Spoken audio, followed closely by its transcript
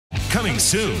Coming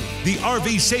soon, the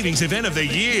RV savings event of the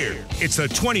year. It's the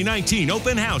 2019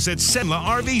 Open House at Cenla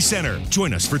RV Center.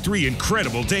 Join us for 3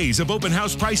 incredible days of open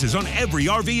house prices on every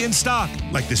RV in stock.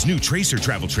 Like this new Tracer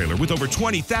travel trailer with over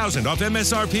 $20,000 off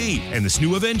MSRP. And this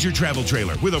new Avenger travel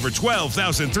trailer with over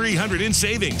 $12,300 in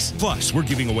savings. Plus, we're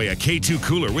giving away a K2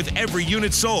 cooler with every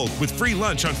unit sold with free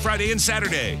lunch on Friday and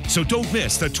Saturday. So don't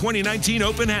miss the 2019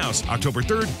 Open House, October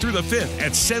 3rd through the 5th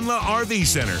at Cenla RV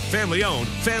Center. Family owned,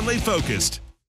 family focused.